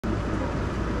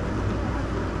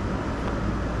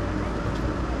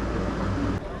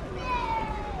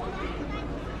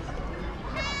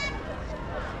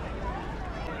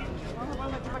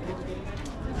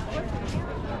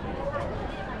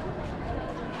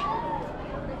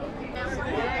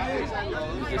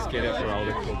Just get it for all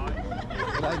the cool.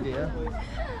 Good idea.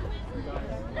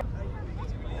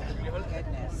 Oh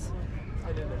goodness.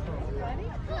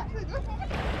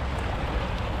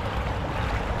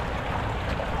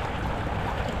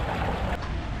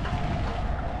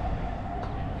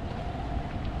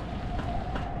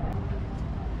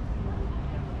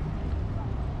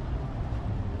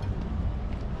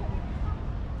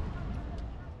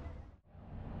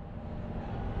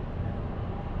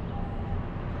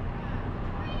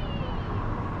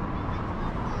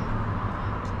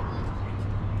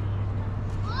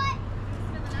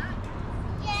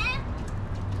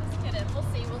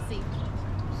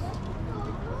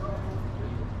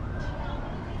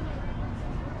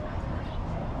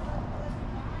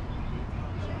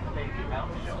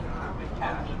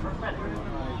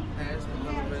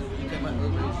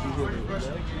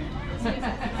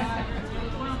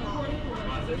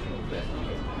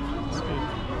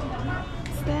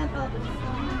 Stand up.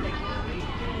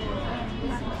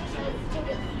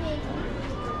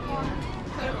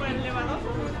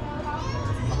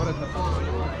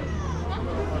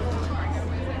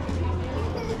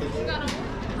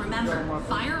 Remember,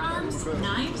 firearms,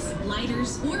 knives,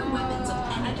 lighters, or weapons of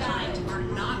any kind are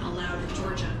not allowed at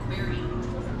Georgia Aquarium.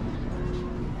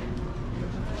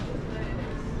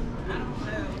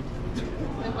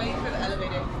 They're waiting for the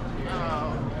elevator. Oh.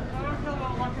 I don't feel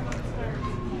about walking up the stairs.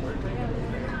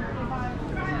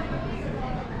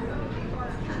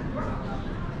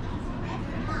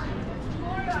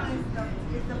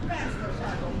 It's the best for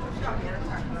shadow,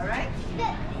 all right?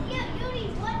 You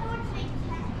need one more thing.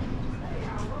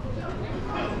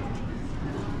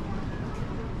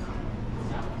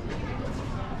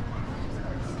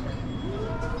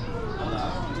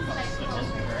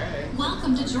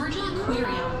 Welcome to Georgia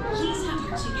Aquarium. Please have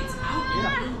your tickets out and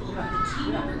available for the team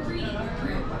member greeting your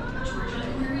group. Georgia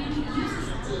Aquarium uses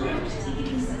a timed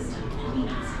ticketing system, and we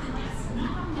ask the guests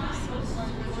not to miss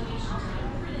reservation time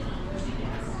printed on your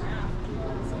tickets.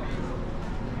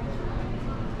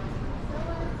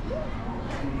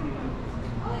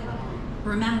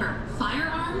 Remember,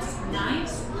 firearms,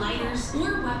 knives, lighters,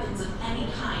 or weapons of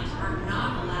any kind are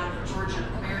not allowed at Georgia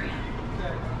Aquarium.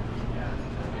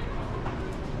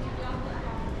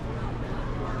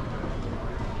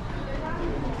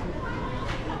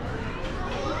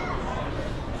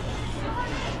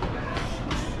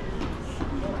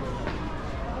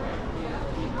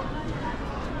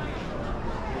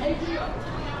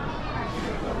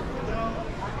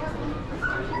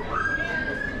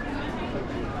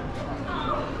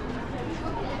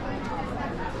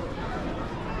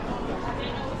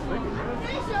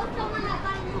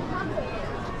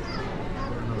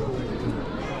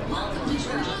 Welcome to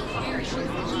Georgia Aquarium.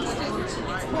 Please have your tickets.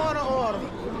 Order.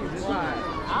 Why?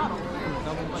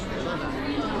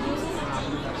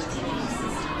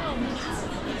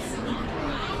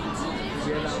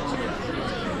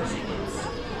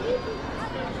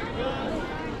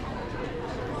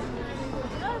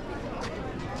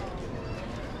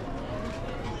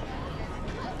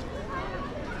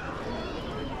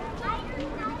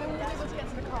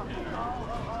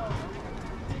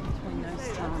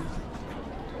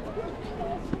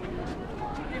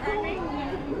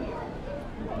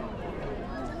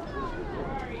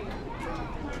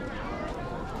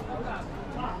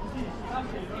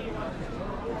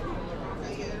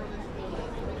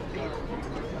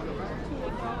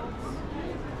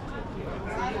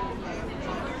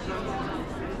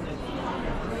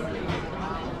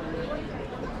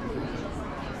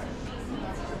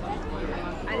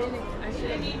 I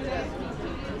shouldn't eat that.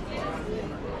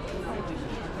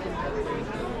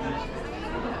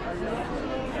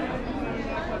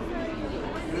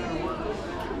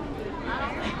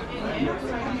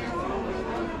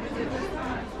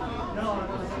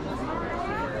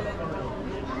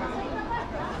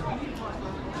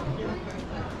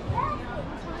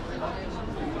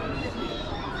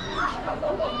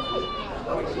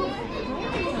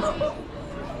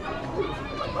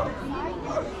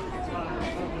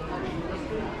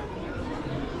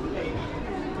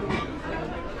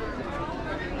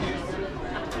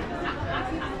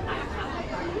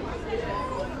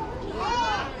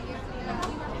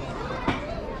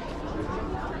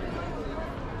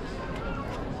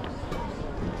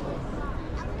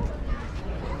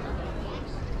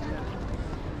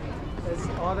 It's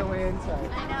all the way inside.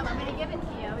 I know, I'm gonna give it to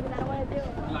you because I don't want to do it.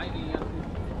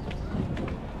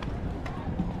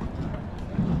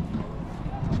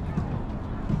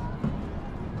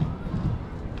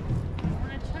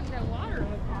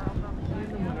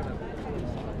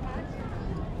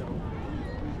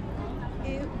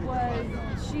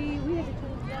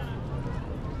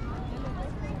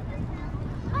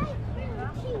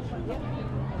 Okay,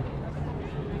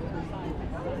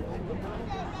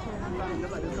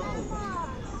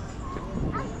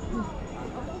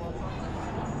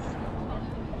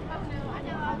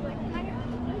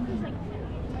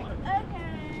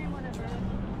 whatever.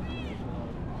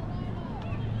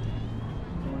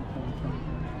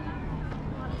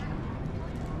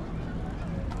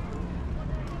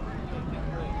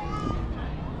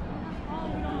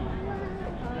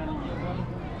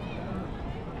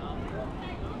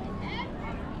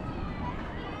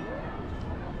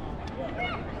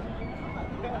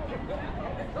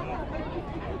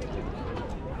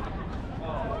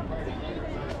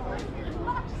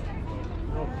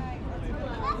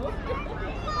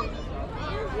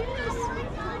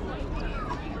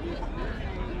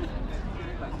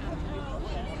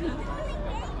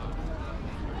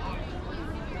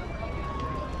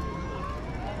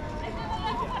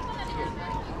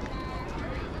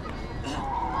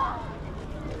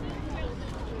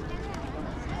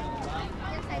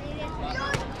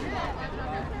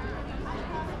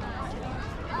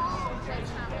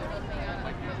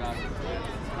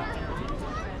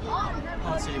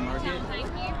 City Market.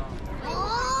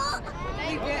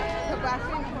 You get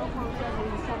Sebastian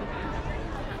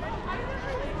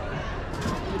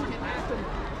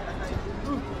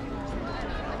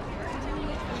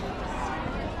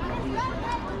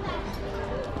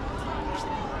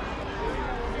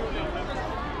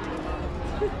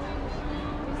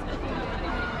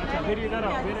Video that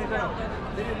up, video that up,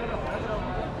 video that up.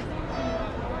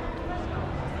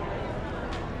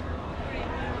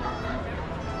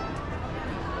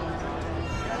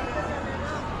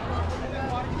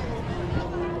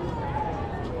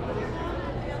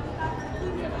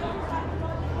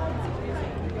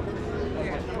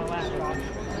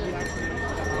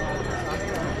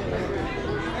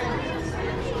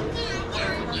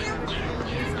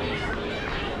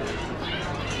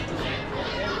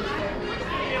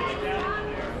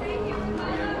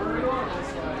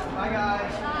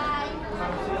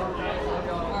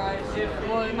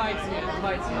 Well, it might see it. It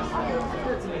might see it.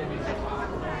 It's maybe.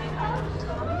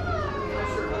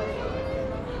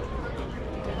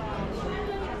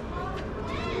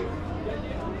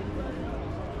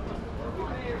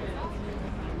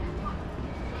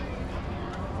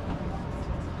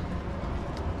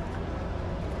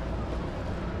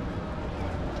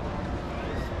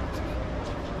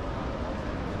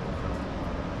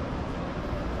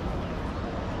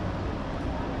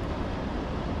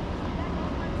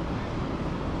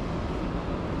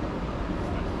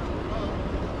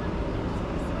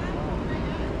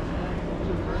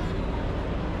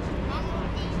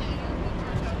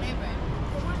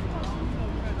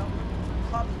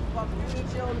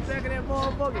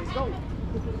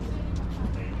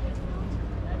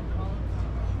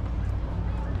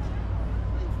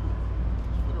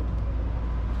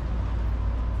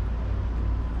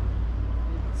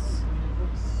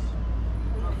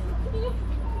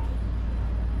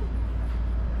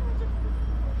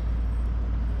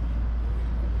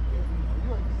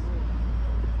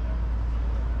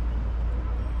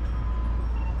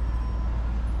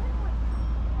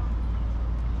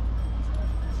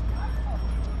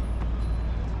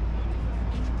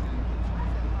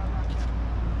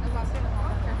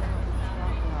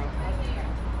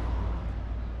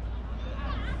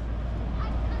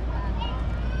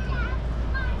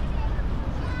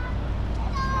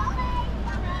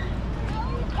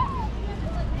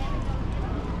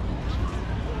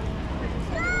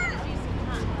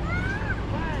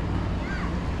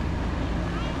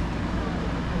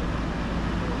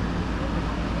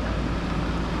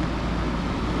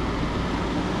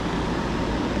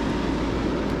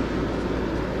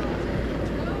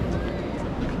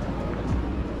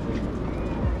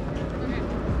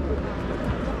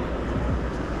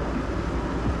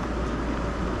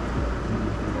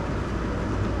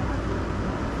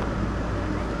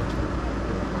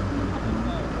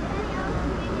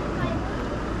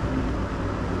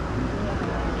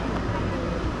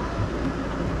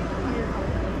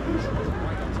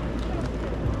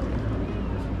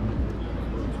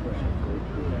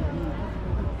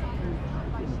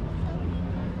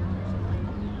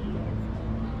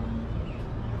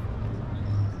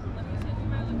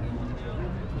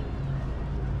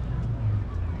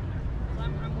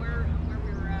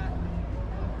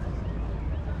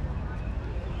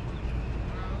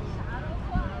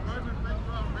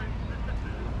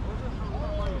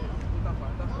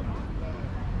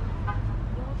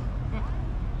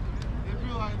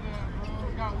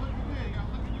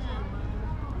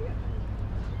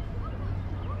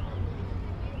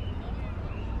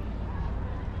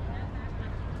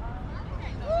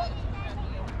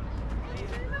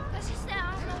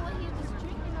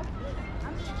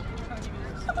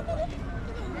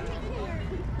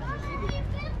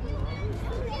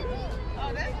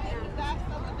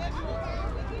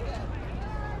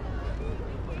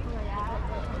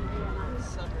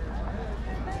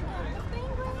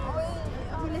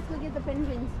 the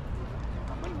penguins.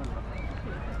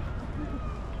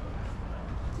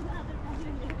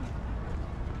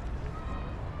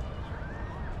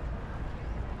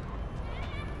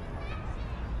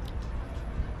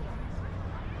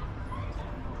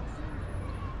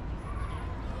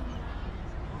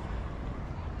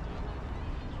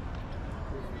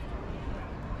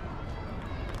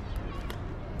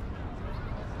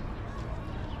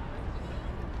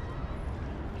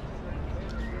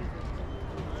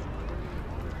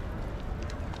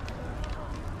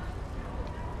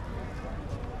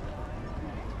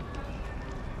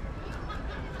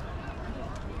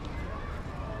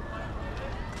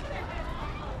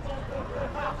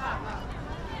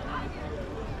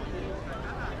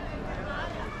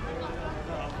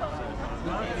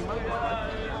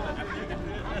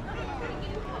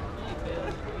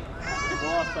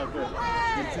 Nossa, velho.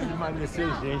 Não precisa emagrecer,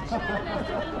 gente.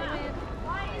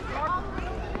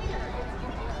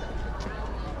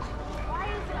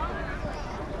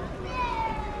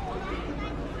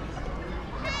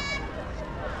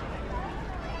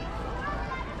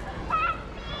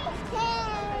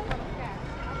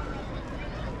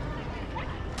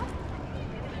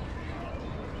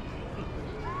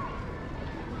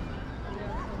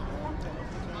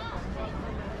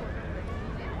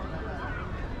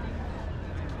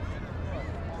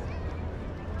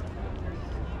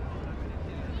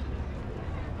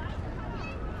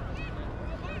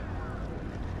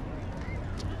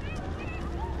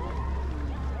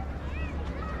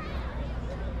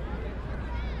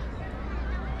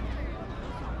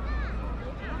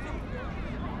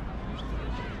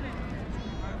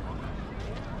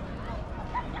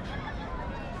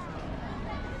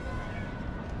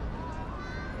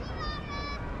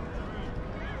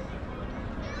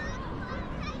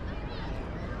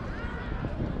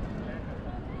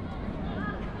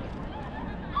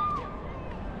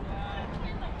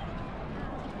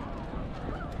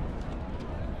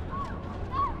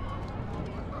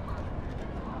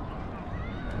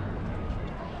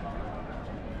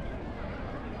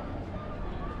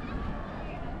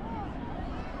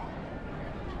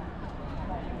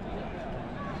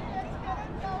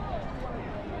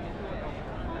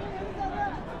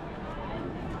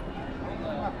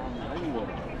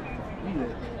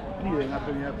 Lì è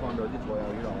appena quando di poi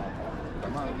arriva.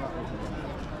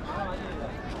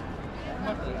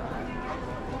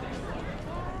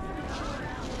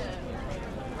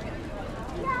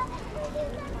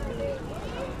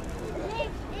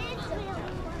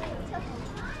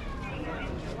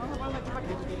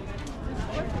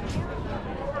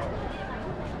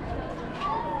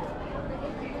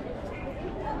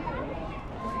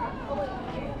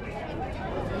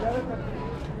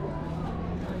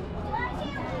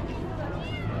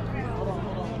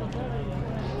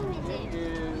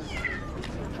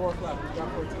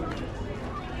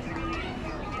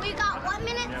 We got 1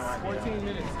 minute? 14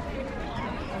 minutes.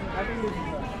 I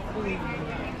think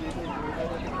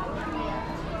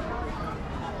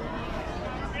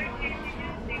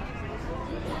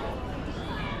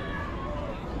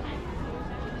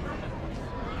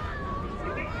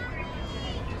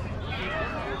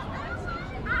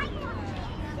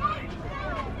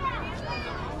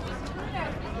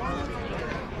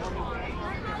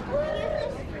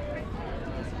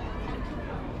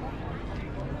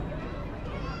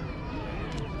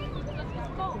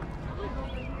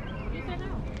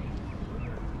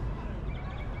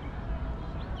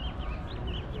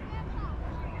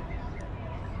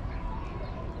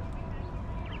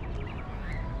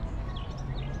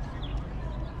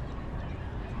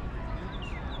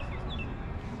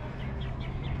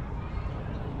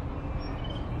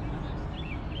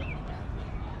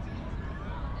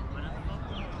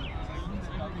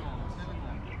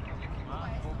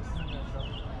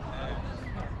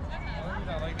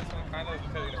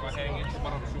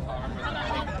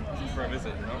for a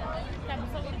visit, you know?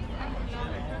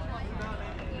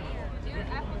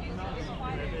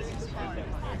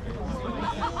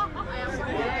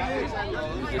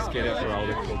 just get it for all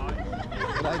the cool.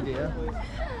 Good idea.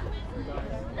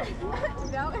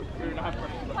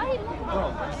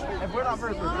 If we're not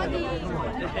first, we're Anthony!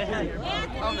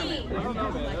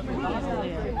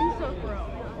 He's so pro.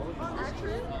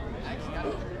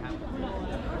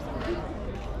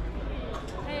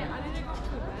 Hey, I need to go to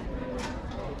the bathroom.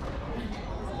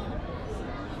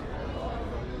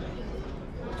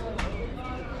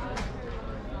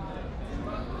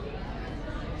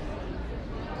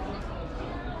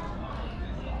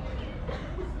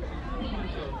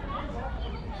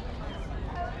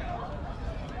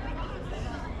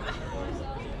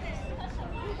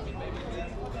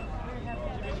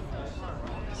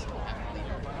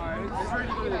 Alright,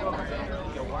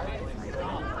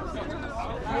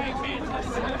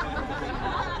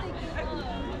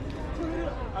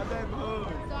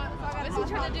 is he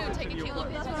trying to do? Take a cute little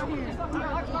picture?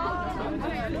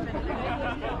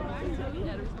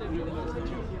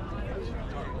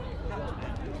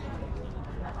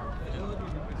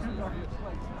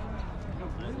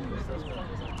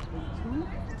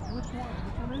 Which one?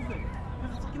 Which one is it?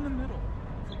 Because it's like in the middle.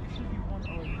 It should be one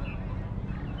over there.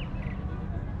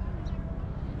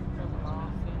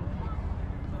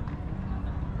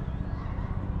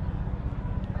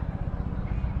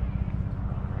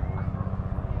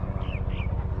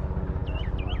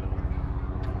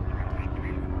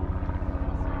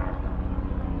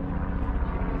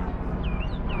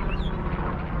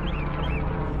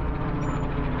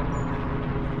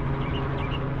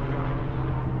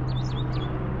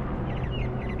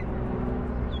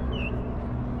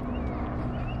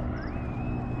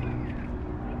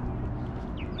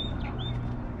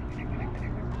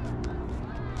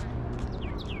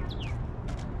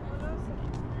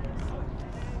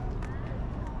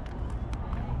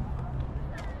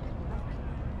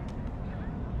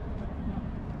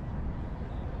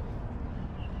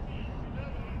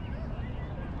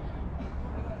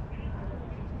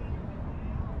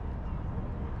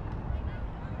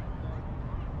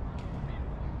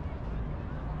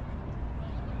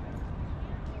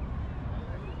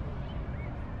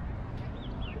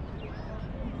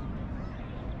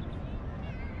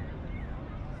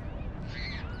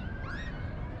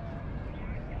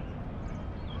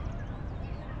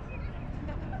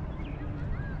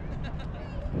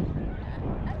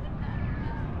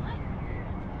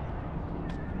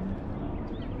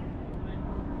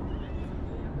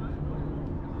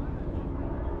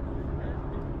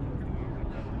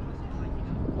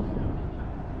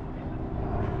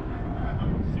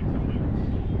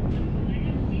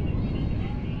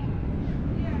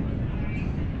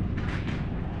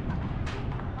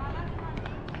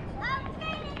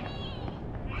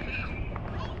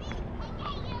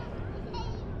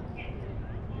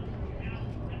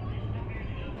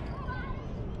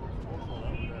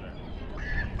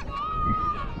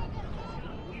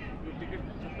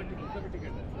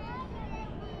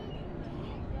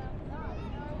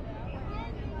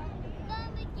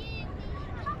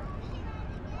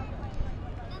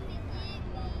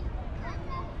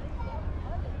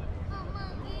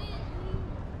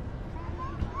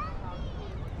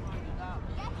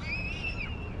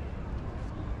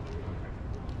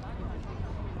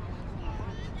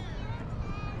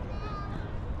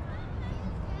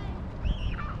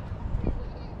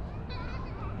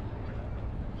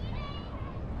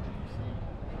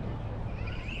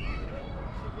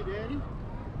 Daddy? You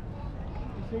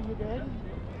say your daddy?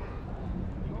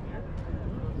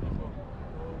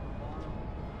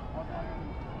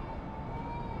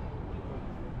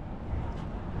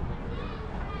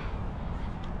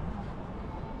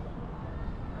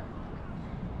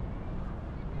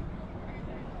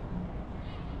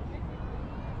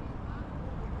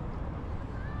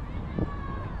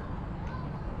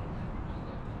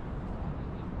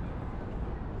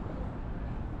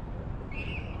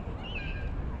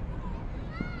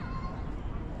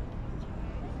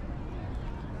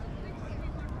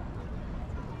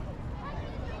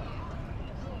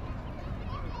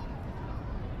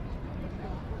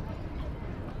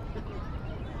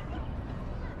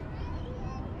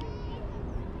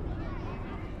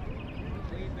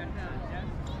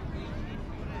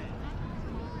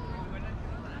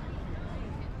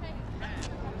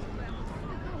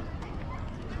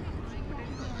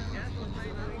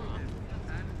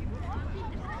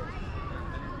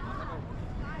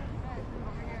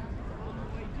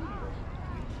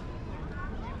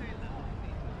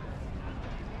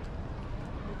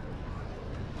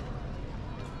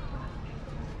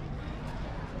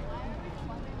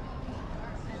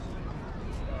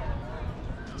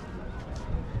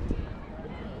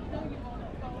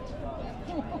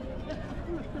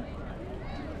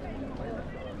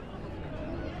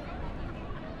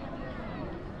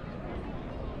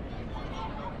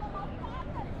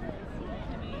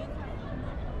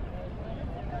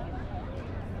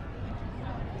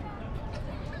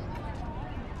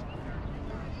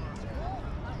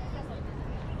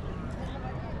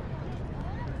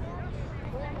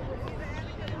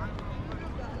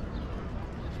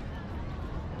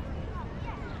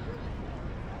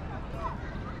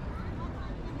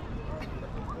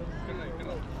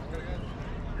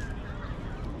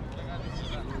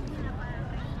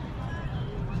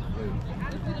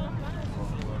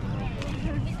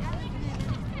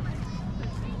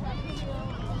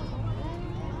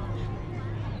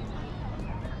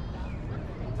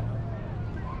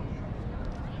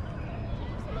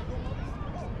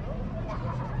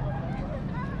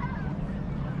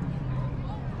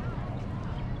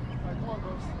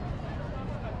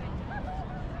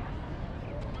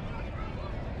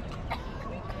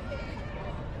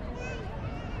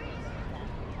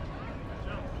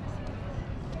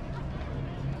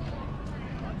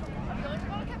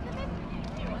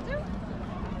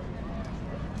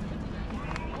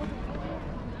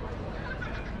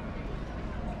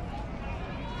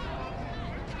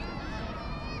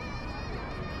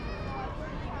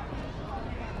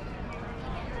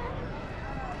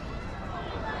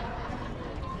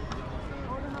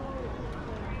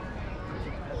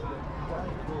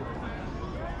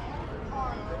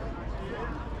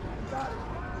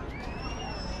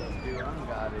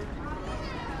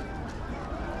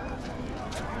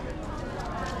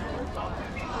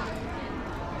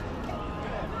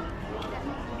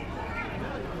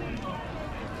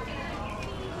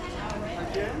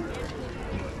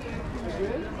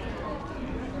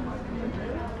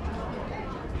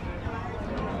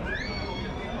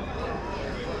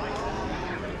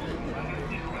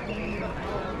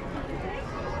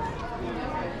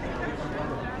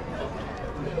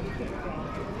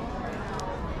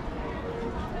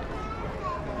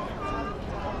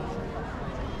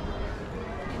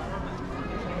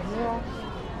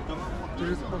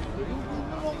 Pick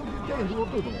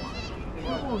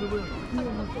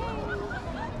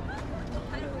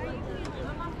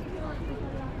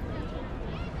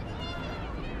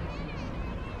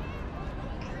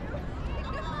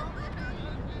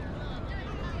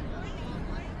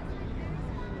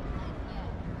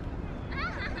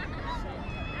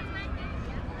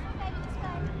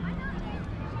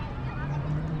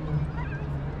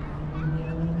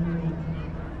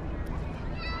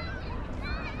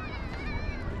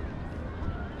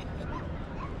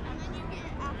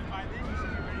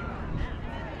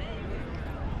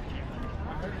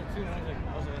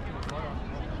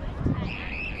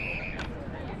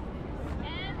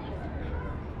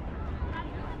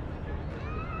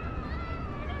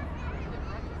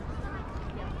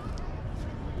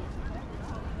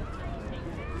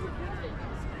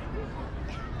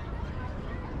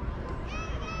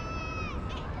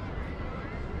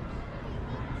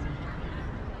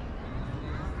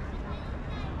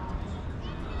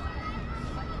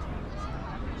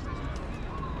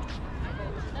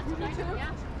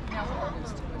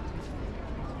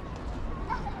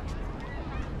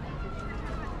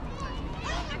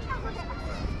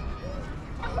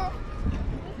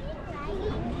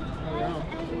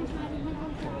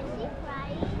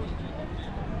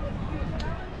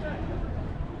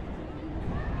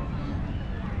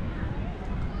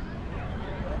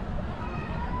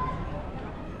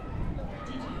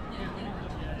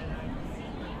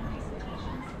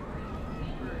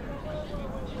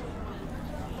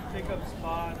up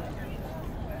spot.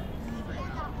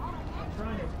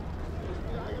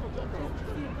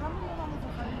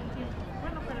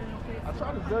 I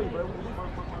tried to tell you, but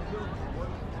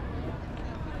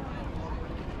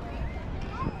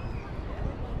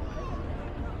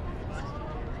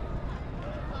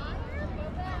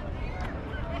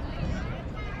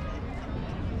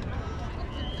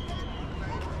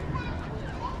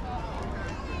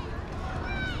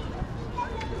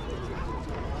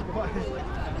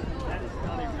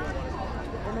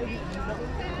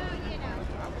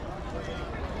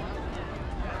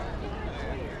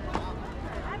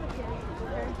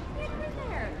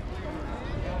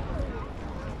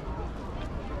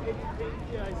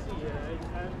Yeah, I see you.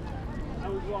 I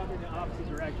was walking the opposite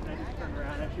direction. I just turned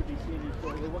around. I should be seeing you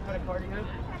shortly. What kind of car do you have?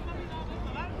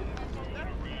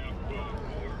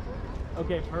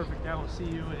 Okay, perfect. Now we'll see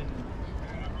you in...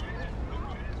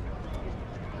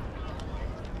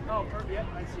 Oh, perfect. Yep,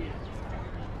 I see it.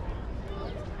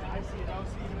 I see it. I'll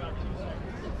see you in about 2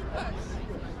 seconds.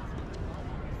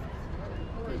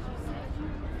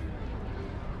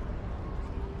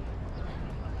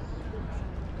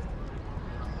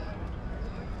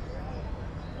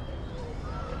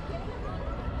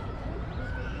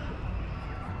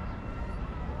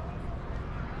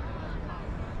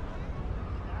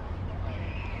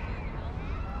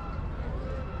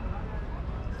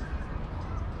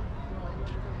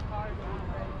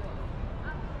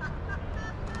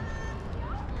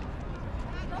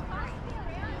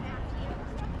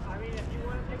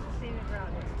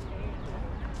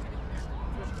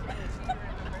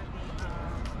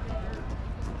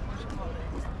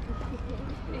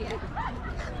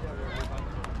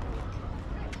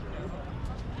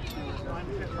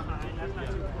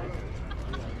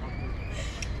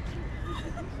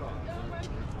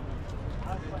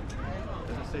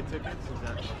 Does it say tickets? Is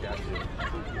that captured?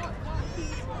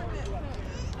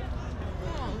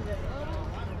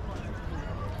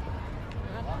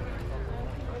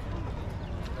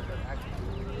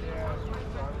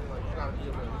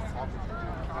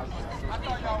 I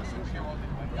thought y'all was some shit on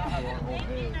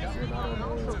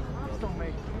don't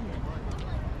make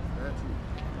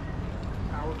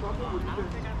I was talking with you.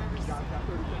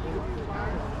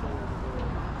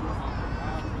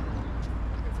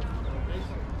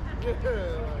 Yeah,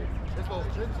 like, it's those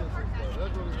tensions and stuff.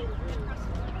 That's really what it is.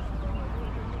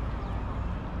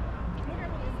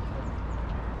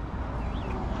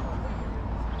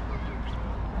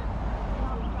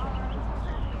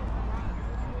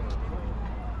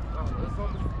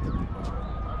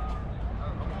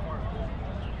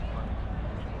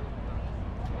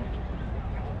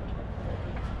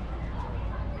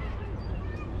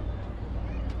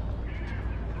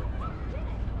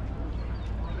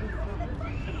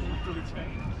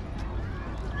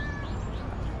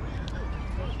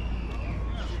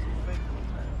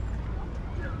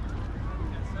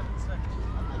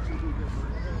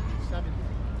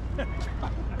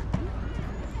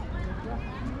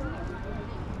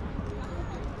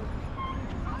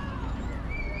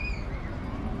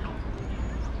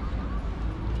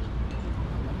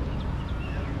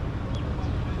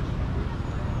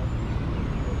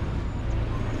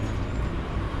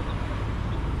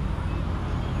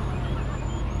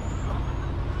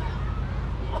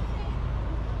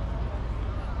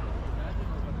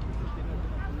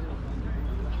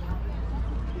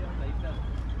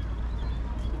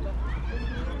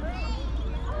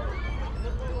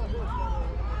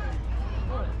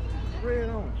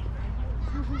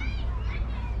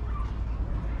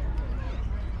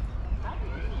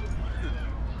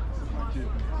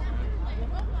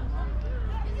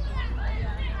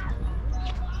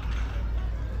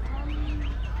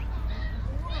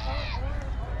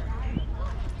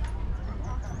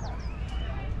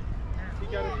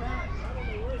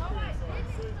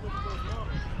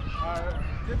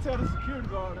 tell the security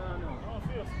guard down there. I don't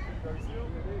feel security guard.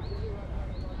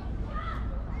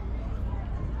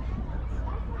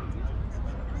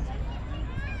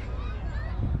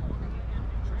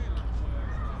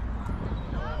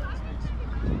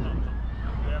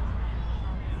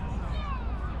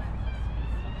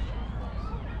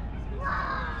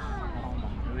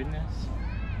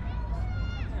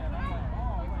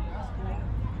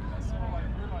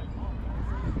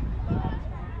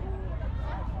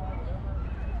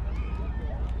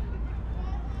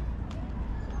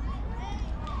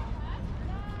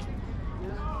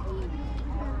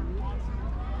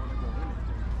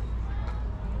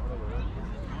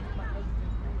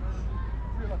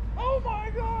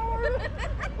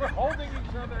 We're holding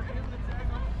each other.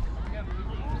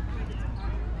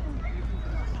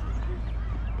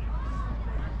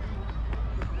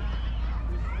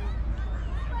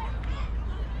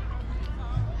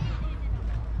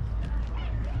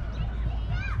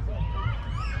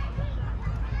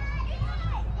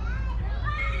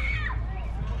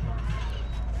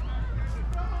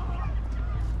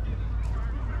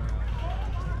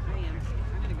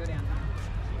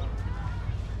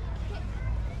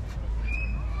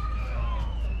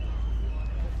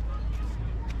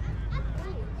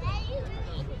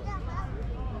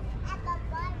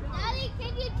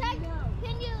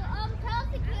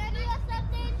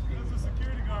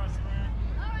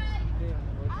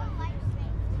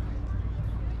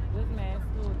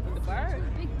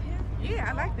 Yeah,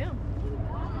 I like them.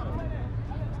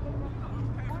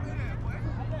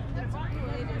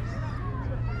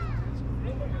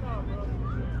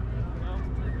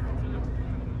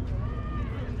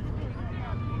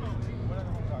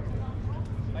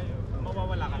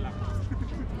 Mawawala ka lang.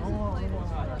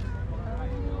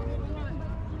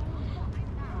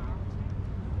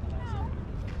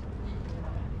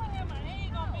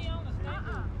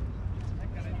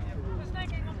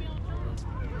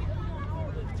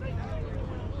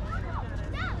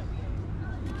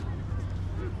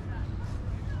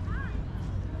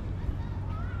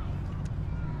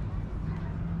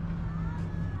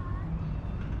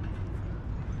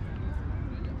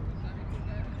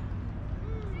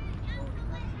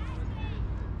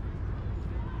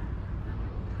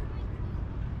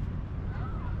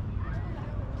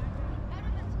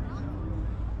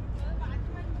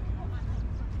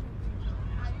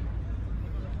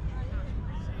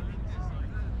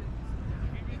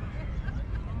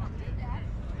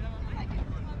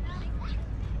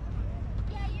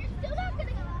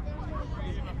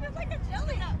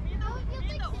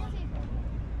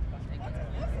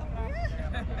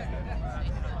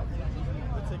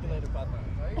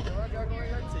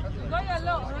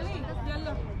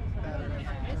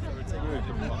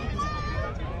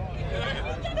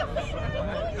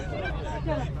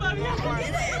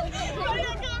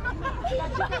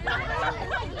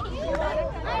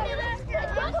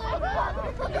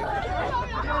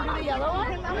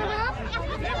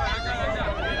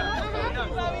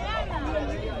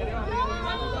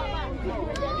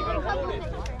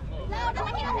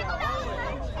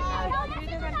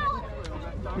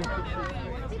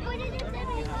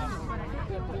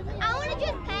 I want to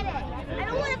just pet it. I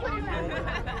don't want to put it around.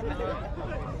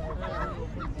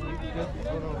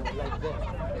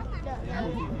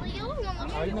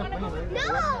 No!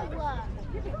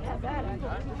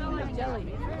 Jelly.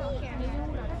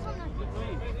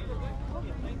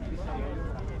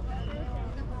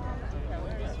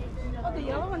 Oh, the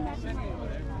yellow one matches.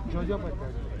 Georgia Aquarium.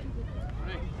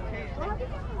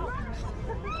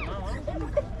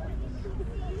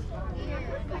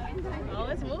 Oh,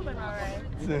 it's moving all right.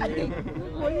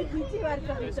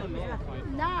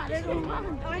 Nah, there's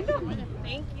one. I know.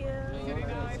 Thank you.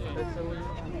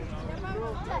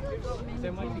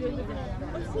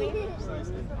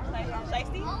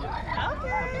 Shiesty?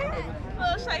 Okay.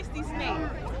 Little shiesty snake.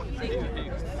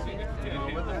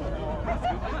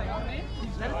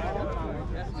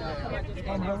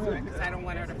 Because I don't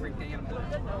want her to freak the animal.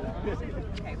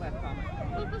 Okay, left mama.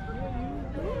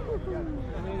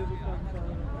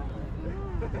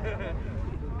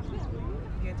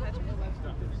 You touch me?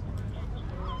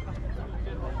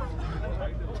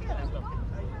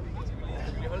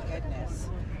 Goodness.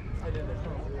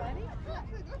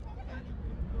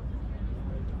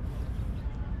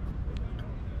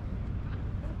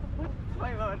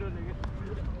 Wait, mama, do it again.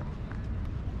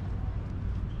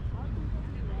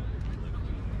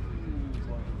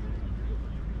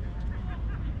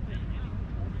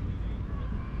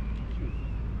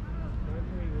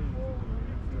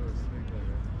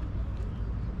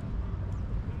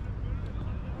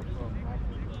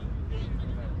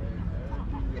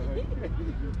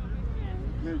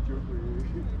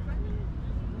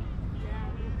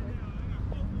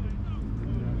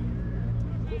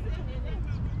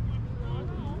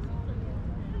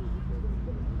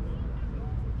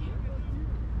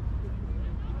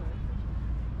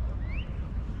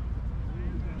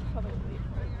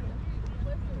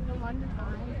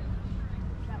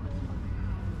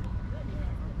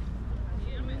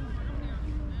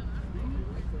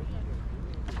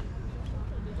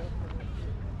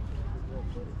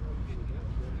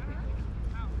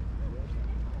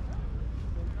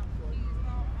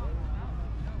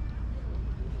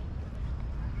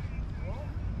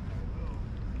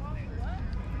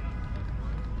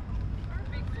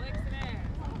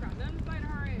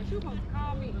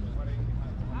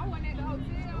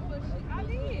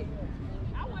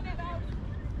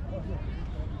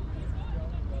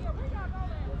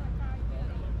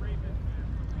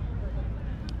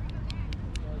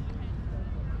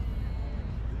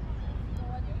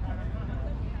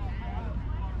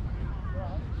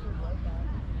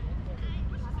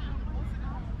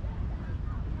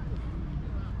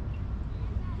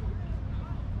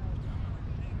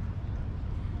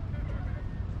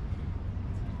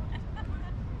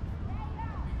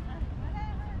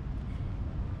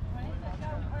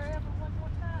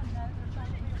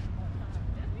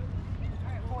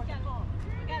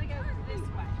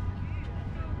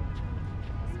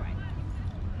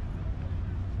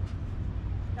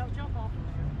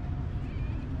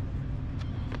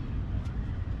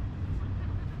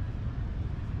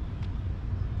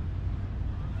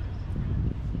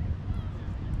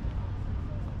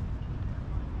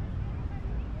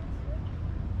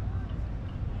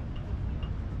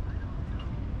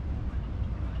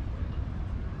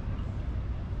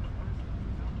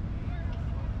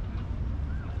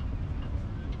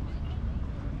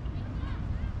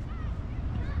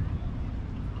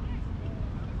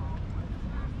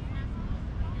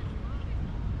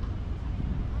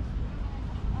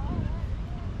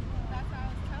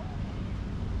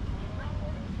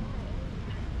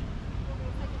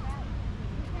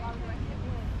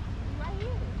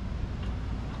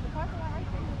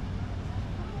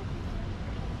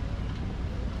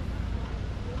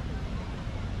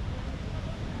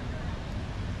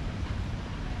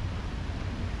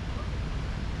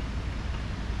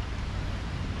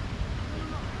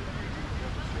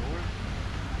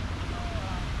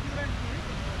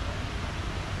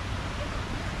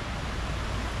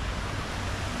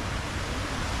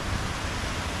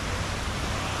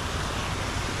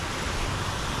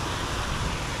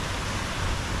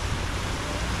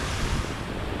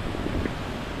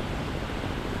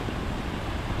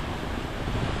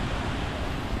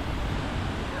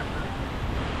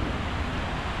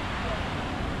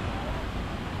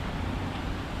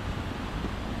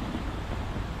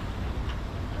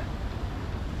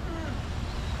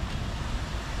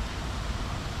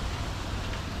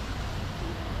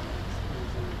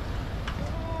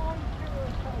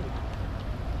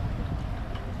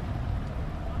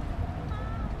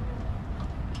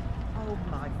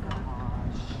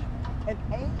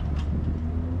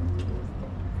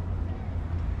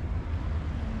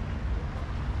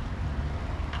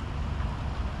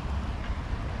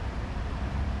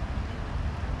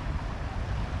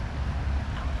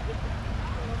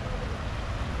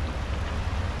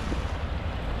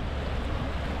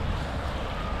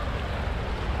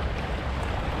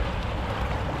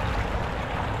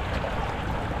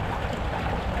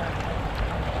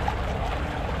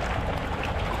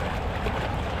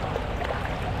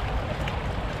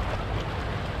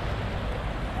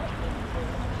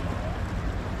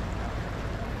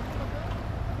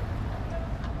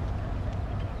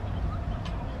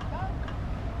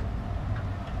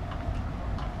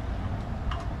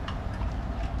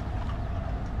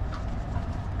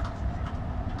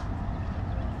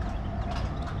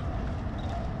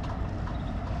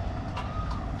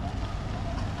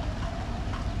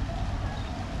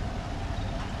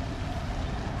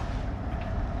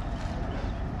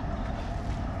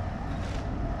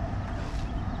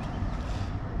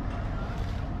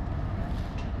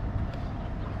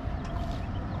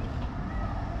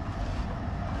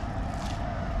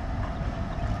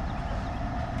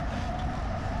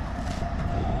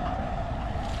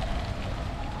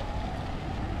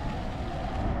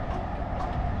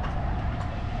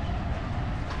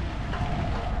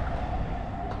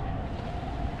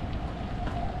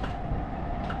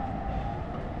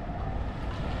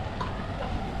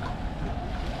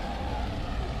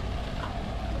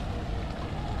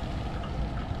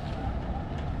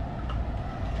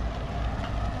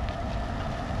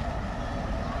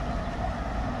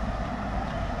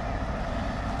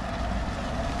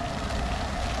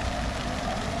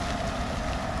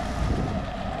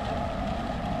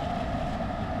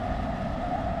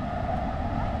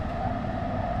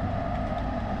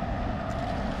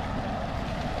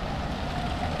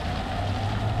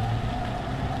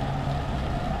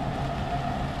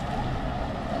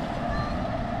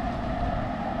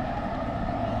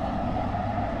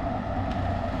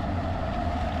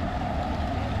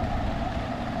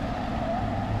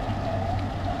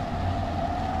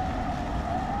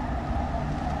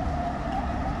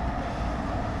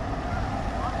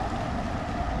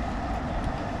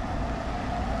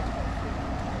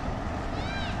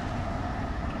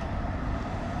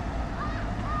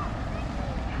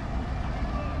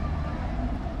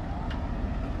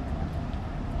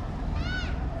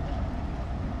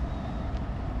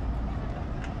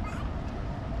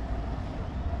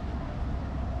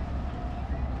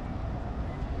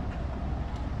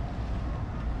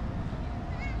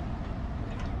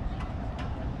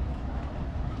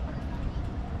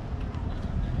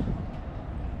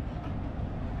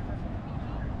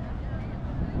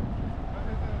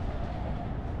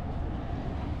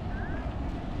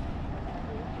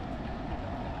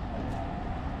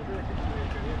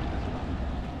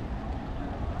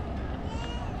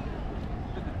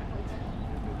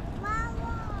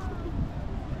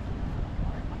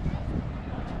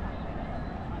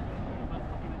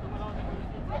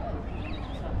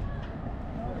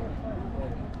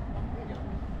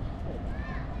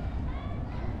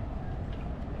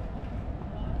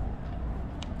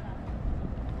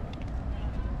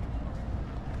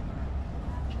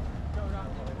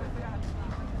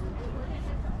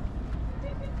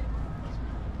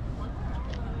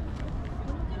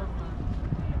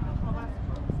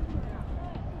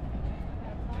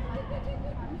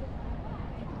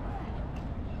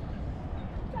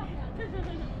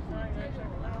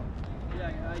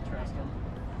 I trust him.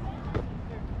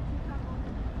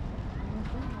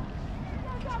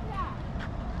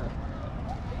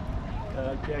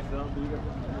 Jackson, I'll be there.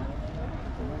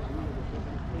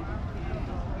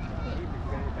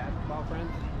 Basketball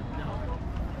friends? No.